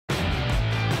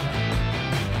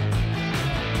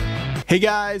Hey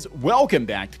guys, welcome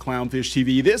back to Clownfish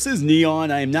TV. This is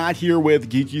Kneon. I am not here with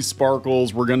Geeky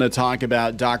Sparkles. We're going to talk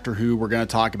about Doctor Who. We're going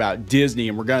to talk about Disney,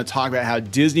 and we're going to talk about how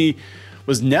Disney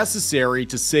was necessary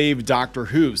to save Doctor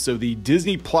Who. So the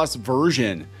Disney Plus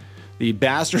version, the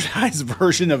bastardized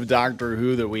version of Doctor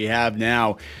Who that we have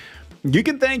now, you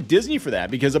can thank Disney for that,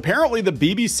 because apparently the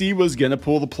BBC was going to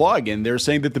pull the plug, and they're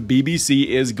saying that the BBC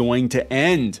is going to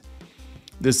end.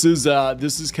 This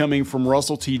is coming from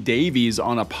Russell T Davies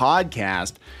on a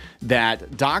podcast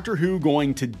that Doctor Who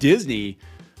going to Disney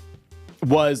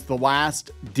was the last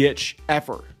ditch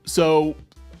effort. So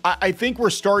I think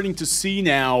we're starting to see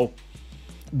now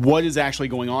what is actually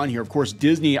going on here. Of course,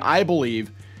 Disney, I believe,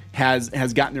 has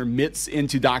gotten their mitts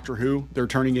into Doctor Who. They're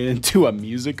turning it into a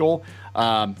musical.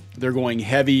 They're going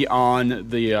heavy on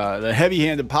the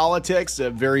heavy-handed politics,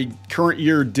 very current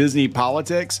year Disney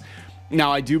politics.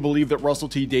 Now, I do believe that Russell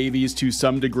T Davies, to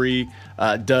some degree,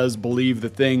 does believe the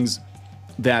things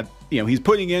that he's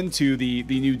putting into the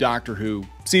new Doctor Who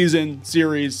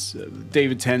series,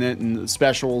 David Tennant and the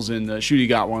specials and Shooty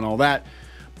Got One, all that.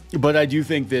 But I do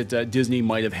think that Disney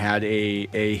might have had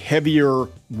a heavier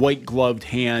white-gloved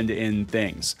hand in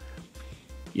things.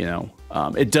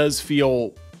 It does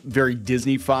feel very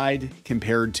Disney-fied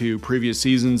compared to previous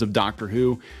seasons of Doctor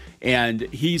Who. And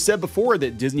he said before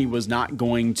that Disney was not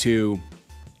going to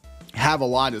have a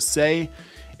lot to say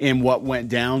in what went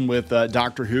down with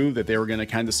Doctor Who, that they were going to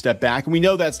kind of step back. And we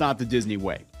know that's not the Disney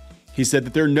way. He said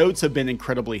that their notes have been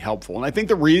incredibly helpful. And I think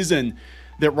the reason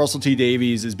that Russell T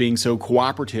Davies is being so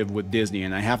cooperative with Disney,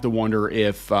 and I have to wonder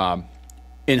if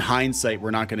in hindsight we're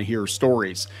not going to hear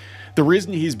stories. The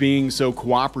reason he's being so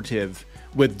cooperative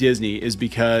with Disney is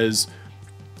because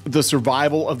the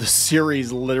survival of the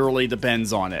series literally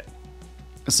depends on it.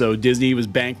 So Disney was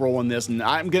bankrolling this, and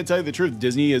I'm going to tell you the truth.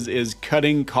 Disney is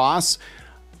cutting costs.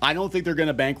 I don't think they're going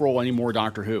to bankroll any more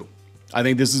Doctor Who. I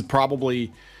think this is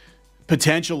probably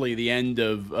potentially the end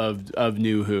of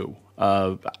New Who.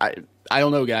 I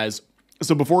don't know, guys.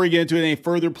 So before we get into it any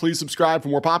further, please subscribe for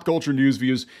more pop culture news,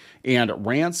 views, and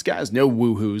rants. Guys, no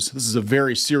woohoos. This is a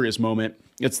very serious moment.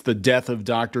 It's the death of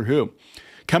Doctor Who.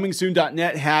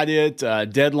 ComingSoon.net had it.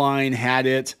 Deadline had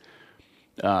it.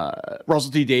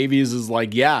 Russell T Davies is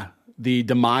like, yeah, the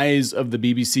demise of the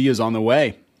BBC is on the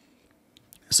way.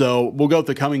 So we'll go with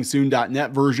the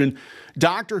ComingSoon.net version.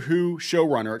 Doctor Who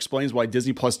showrunner explains why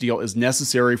Disney Plus deal is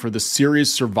necessary for the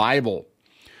series' survival.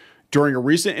 During a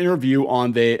recent interview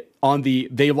on the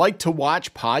They Like to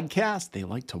Watch podcast, They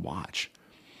Like to Watch.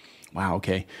 Wow,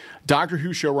 okay. Doctor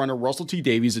Who showrunner Russell T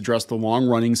Davies addressed the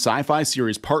long-running sci-fi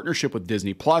series partnership with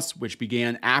Disney Plus, which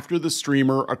began after the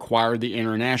streamer acquired the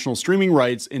international streaming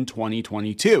rights in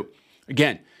 2022.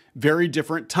 Again, very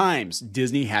different times.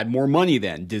 Disney had more money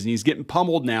then. Disney's getting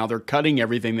pummeled now. They're cutting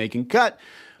everything they can cut,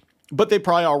 but they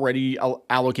probably already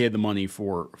allocated the money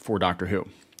for Doctor Who.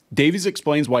 Davies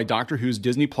explains why Doctor Who's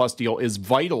Disney Plus deal is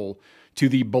vital to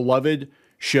the beloved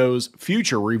show's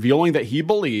future, revealing that he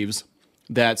believes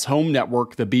that its home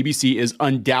network, the BBC, is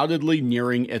undoubtedly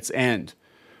nearing its end.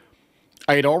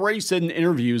 I had already said in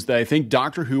interviews that I think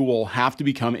Doctor Who will have to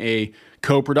become a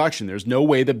co-production. There's no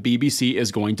way the BBC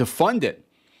is going to fund it.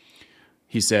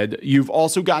 He said, you've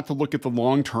also got to look at the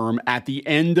long term at the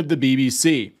end of the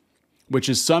BBC, which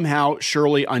is somehow,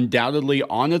 surely, undoubtedly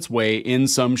on its way in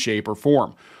some shape or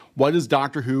form. What is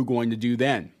Doctor Who going to do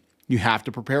then? You have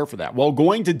to prepare for that. Well,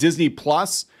 going to Disney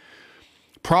Plus,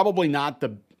 probably not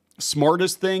the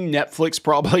smartest thing. Netflix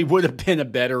probably would have been a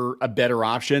better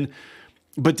option,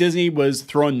 but Disney was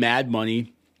throwing mad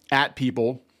money at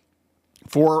people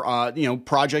for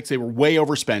projects they were way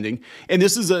overspending, and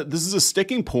this is a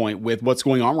sticking point with what's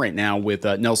going on right now with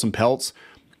Nelson Peltz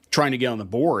trying to get on the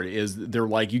board. Is they're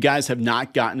like, you guys have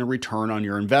not gotten a return on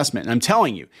your investment, and I'm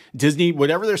telling you, Disney,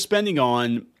 whatever they're spending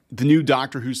on the new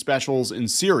Doctor Who specials and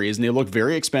series, and they look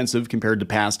very expensive compared to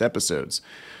past episodes.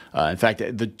 In fact,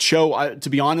 the show, to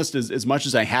be honest, as much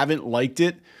as I haven't liked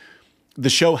it, the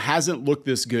show hasn't looked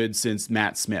this good since the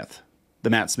Matt Smith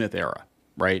era,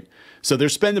 right? So they're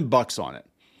spending bucks on it.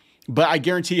 But I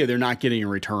guarantee you they're not getting a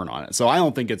return on it. So I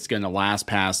don't think it's going to last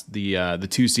past the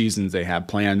 2 seasons they have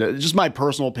planned. Just my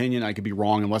personal opinion. I could be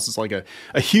wrong unless it's like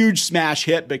a huge smash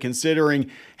hit. But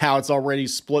considering how it's already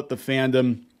split the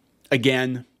fandom,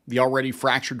 again, the already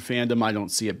fractured fandom, I don't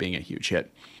see it being a huge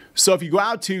hit. So if you go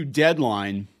out to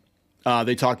Deadline,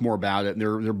 they talk more about it.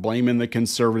 They're blaming the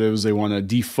conservatives. They want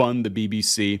to defund the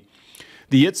BBC.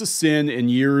 The It's a Sin in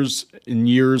years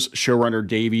showrunner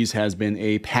Davies has been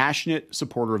a passionate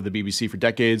supporter of the BBC for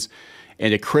decades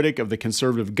and a critic of the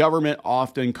conservative government,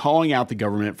 often calling out the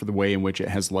government for the way in which it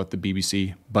has let the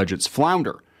BBC budgets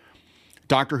flounder.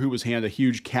 Doctor Who was handed a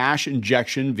huge cash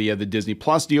injection via the Disney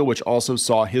Plus deal, which also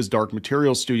saw his Dark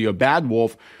Materials studio Bad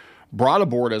Wolf brought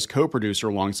aboard as co-producer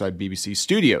alongside BBC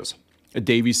Studios, a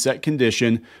Davies set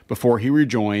condition before he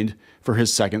rejoined for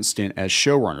his second stint as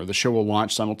showrunner. The show will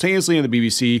launch simultaneously on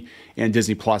the BBC and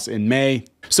Disney Plus in May.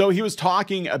 So he was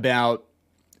talking about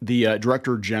the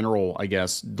director general, I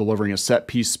guess, delivering a set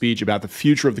piece speech about the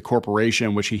future of the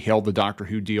corporation, which he hailed the Doctor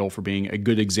Who deal for being a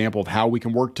good example of how we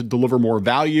can work to deliver more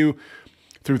value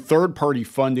through third-party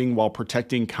funding while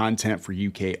protecting content for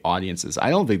UK audiences.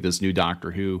 I don't think this new Doctor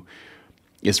Who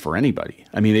is for anybody.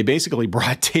 I mean, they basically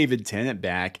brought David Tennant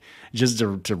back just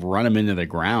to run him into the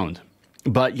ground.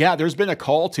 But yeah, there's been a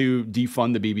call to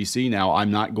defund the BBC. Now, I'm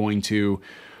not going to,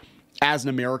 as an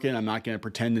American, I'm not going to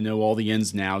pretend to know all the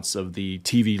ins and outs of the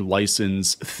TV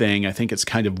license thing. I think it's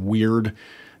kind of weird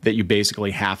that you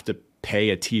basically have to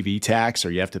pay a TV tax, or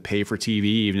you have to pay for TV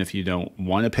even if you don't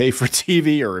want to pay for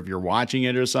TV, or if you're watching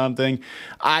it or something.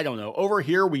 I don't know. Over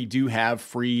here, we do have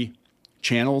free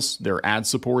channels. They're ad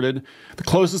supported. The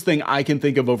closest thing I can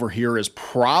think of over here is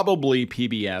probably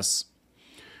PBS,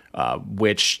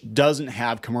 which doesn't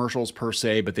have commercials per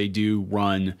se, but they do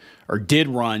run, or did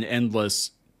run, endless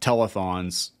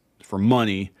telethons for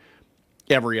money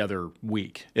every other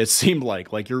week. It seemed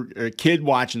like you're a kid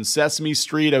watching Sesame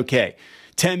Street. Okay,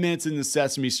 10 minutes into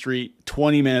Sesame Street,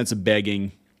 20 minutes of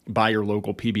begging by your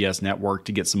local PBS network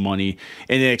to get some money.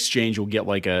 And in exchange, you'll get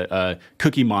like a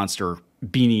Cookie Monster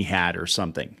beanie hat or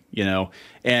something, you know?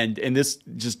 And this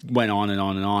just went on and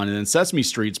on and on. And then Sesame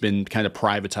Street's been kind of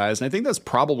privatized. And I think that's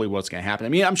probably what's going to happen. I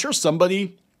mean, I'm sure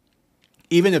somebody,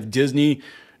 even if Disney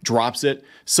drops it,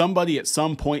 somebody at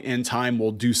some point in time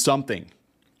will do something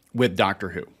with Doctor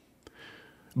Who.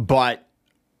 But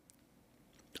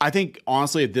I think,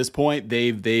 honestly, at this point,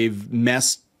 they've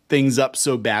messed things up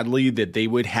so badly that they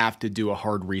would have to do a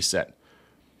hard reset.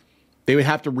 They would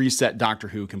have to reset Doctor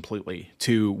Who completely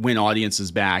to win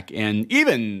audiences back. And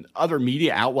even other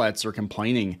media outlets are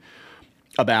complaining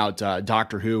about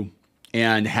Doctor Who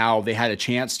and how they had a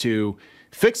chance to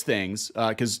fix things,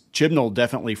 because Chibnall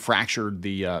definitely fractured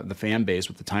the fan base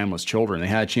with the Timeless Children. They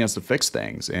had a chance to fix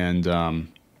things, and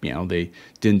you know, they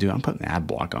didn't do. I'm putting an ad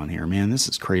block on here, man. This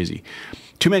is crazy.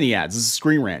 Too many ads. This is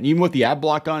Screen Rant. Even with the ad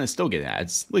block on, I still get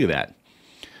ads. Look at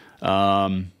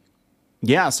that.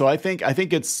 Yeah, so I think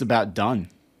it's about done.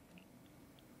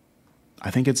 I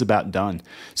think it's about done.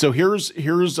 So here's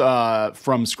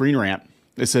from Screen Rant.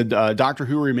 It said, Doctor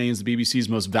Who remains the BBC's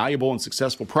most valuable and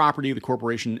successful property. The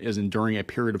corporation is enduring a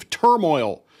period of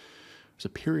turmoil. It's a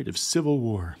period of civil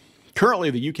war. Currently,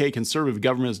 the UK Conservative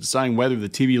government is deciding whether the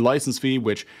TV license fee,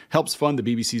 which helps fund the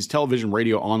BBC's television,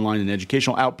 radio, online, and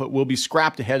educational output, will be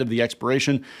scrapped ahead of the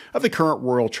expiration of the current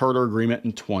Royal Charter Agreement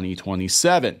in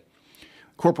 2027. The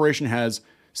corporation has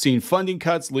seen funding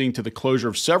cuts leading to the closure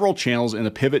of several channels and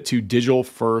a pivot to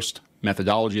digital-first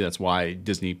methodology. That's why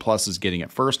Disney Plus is getting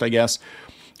it first, I guess.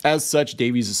 As such,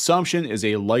 Davies' assumption is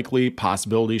a likely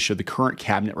possibility should the current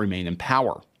cabinet remain in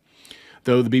power.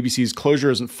 Though the BBC's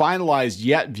closure isn't finalized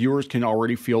yet, viewers can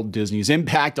already feel Disney's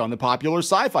impact on the popular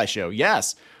sci-fi show.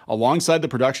 Yes, alongside the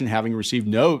production having received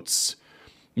notes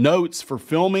for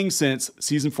filming since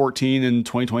season 14 and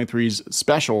 2023's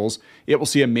specials, it will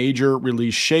see a major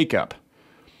release shakeup.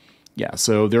 Yeah,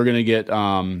 so they're going to get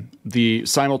the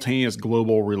simultaneous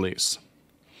global release.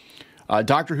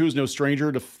 Doctor Who is no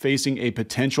stranger to facing a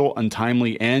potential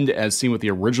untimely end, as seen with the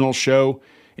original show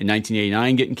in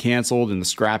 1989 getting canceled and the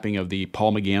scrapping of the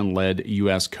Paul McGann-led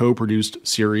U.S. co-produced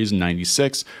series in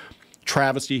 96.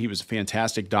 Travesty, he was a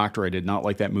fantastic Doctor. I did not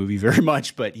like that movie very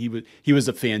much, but he was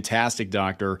a fantastic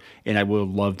Doctor, and I would have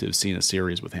loved to have seen a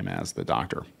series with him as the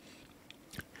Doctor.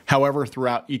 However,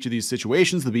 throughout each of these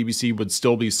situations, the BBC would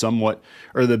still somewhat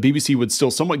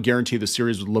guarantee the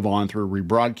series would live on through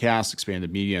rebroadcasts,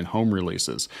 expanded media, and home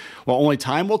releases. While only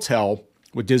time will tell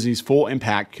what Disney's full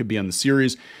impact could be on the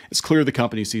series, it's clear the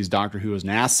company sees Doctor Who as an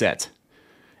asset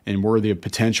and worthy of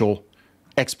potential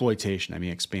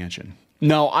expansion.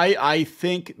 No, I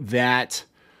think that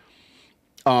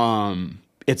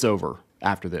it's over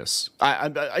after this.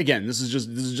 Again, this is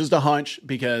just a hunch,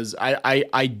 because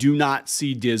I do not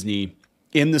see Disney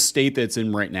in the state that it's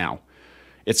in right now.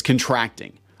 It's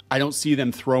contracting. I don't see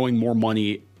them throwing more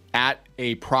money at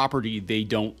a property they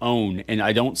don't own, and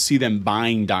I don't see them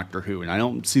buying Doctor Who, and I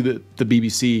don't see the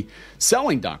BBC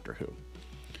selling Doctor Who.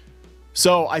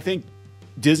 So I think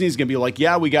Disney's going to be like,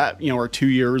 yeah, we got, our 2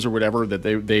 years or whatever that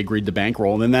they agreed to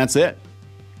bankroll, and then that's it.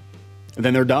 And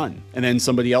then they're done. And then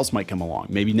somebody else might come along.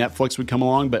 Maybe Netflix would come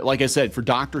along. But like I said, for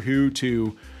Doctor Who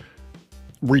to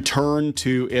return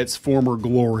to its former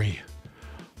glory,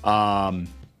 they're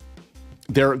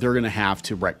going to have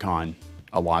to retcon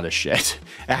a lot of shit.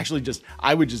 Actually,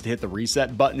 I would just hit the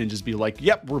reset button and just be like,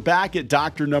 yep, we're back at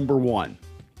Doctor Number One.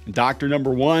 Doctor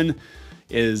Number One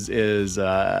is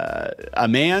a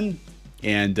man,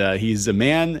 and he's a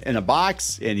man in a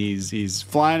box, and he's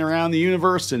flying around the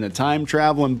universe in a time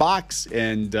traveling box,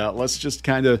 and let's just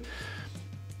kind of,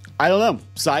 I don't know,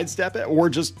 sidestep it, or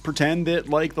just pretend that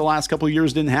like the last couple of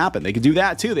years didn't happen. They could do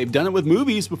that too. They've done it with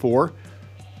movies before.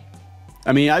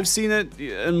 I mean, I've seen it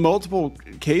in multiple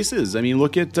cases. I mean,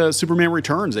 look at Superman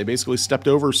Returns. They basically stepped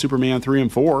over Superman 3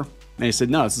 and 4. And they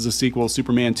said, no, this is a sequel to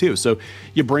Superman 2. So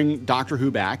you bring Doctor Who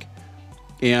back,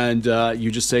 and you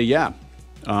just say, yeah,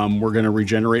 we're going to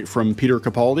regenerate from Peter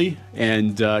Capaldi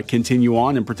and continue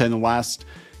on and pretend the last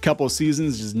couple of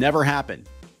seasons just never happened.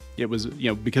 It was,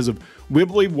 because of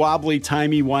wibbly-wobbly,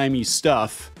 timey-wimey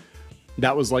stuff.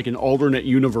 That was like an alternate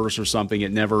universe or something.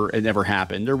 It never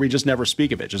happened, or we just never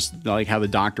speak of it. Just like how the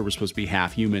Doctor was supposed to be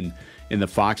half human in the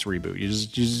Fox reboot. You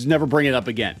just never bring it up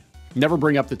again. Never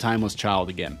bring up the timeless child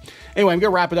again. Anyway, I'm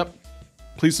going to wrap it up.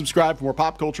 Please subscribe for more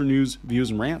pop culture news,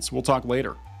 views, and rants. We'll talk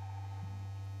later.